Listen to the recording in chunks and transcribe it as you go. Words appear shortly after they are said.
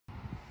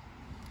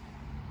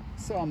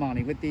So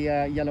Armani, with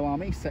the Yellow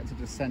Army set to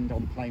descend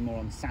on Playmore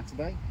on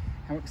Saturday,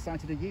 how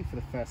excited are you for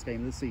the first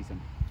game of the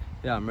season?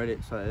 Yeah, I'm really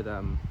excited.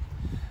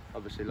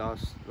 Obviously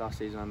last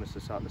season I missed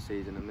the start of the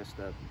season and missed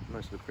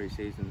most of the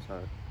pre-season,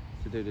 so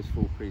to do this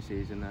full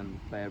pre-season and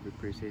play every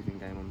pre-season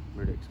game, I'm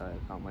really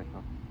excited. I can't wait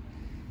now.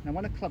 Now,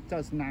 when a club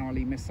does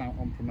narrowly miss out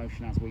on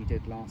promotion as we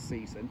did last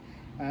season,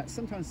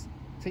 sometimes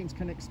teams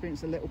can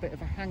experience a little bit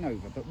of a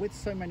hangover, but with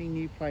so many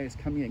new players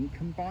coming in,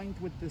 combined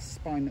with the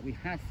spine that we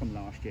had from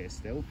last year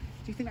still,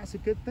 do you think that's a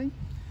good thing?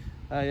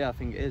 Yeah, I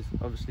think it is.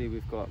 Obviously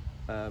we've got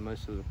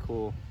most of the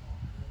core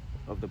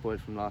of the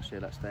boys from last year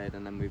that stayed,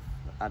 and then we've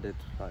added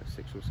like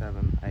 6 or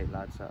 7, 8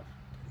 lads that have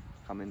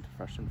come in to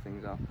freshen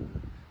things up,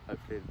 and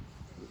hopefully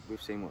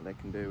we've seen what they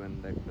can do,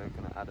 and they're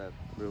going to add a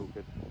real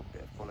good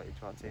bit of quality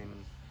to our team,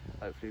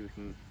 and hopefully we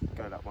can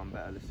go that one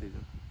better this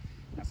season.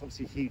 That's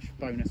obviously a huge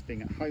bonus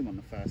being at home on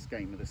the first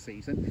game of the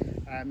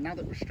season. Now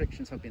that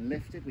restrictions have been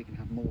lifted, we can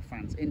have more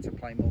fans into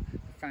Playmore.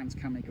 The fans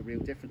can make a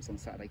real difference on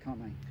Saturday,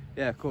 can't they?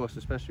 Yeah, of course,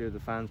 especially with the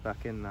fans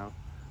back in now.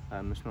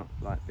 It's not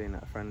like being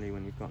at a friendly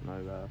when you've got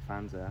no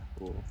fans there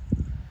or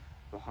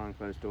behind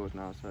closed doors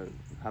now, so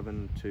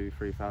having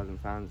 2,000–3,000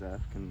 fans there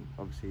can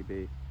obviously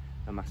be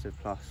a massive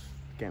plus.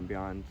 Getting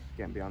behind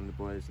the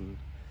boys, and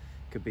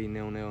could be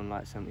 0-0 in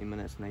like 70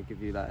 minutes and they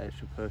give you that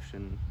extra push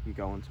and you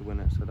go on to win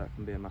it, so that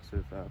can be a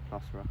massive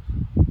plus for us.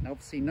 Now,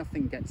 obviously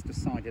nothing gets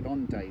decided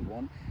on day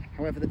one,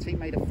 however the team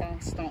made a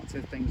fast start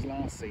to things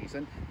last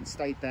season and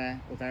stayed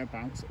there or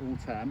thereabouts all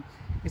term.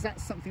 Is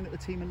that something that the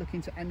team are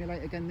looking to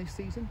emulate again this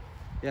season?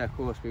 Yeah, of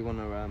course, we want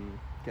to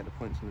get the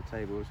points on the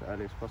table as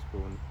early as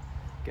possible and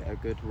get a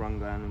good run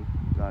going and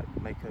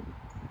like make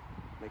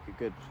a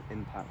good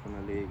impact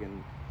on the league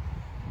and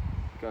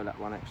go that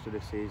one extra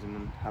this season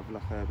and have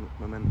like a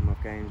momentum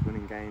of games,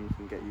 winning games,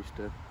 and get used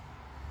to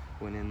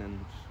winning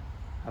and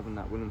having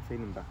that winning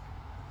feeling back.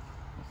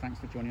 Well, thanks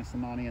for joining us,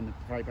 Armani, and the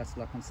very best of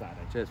luck on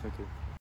Saturday. Cheers, thank you.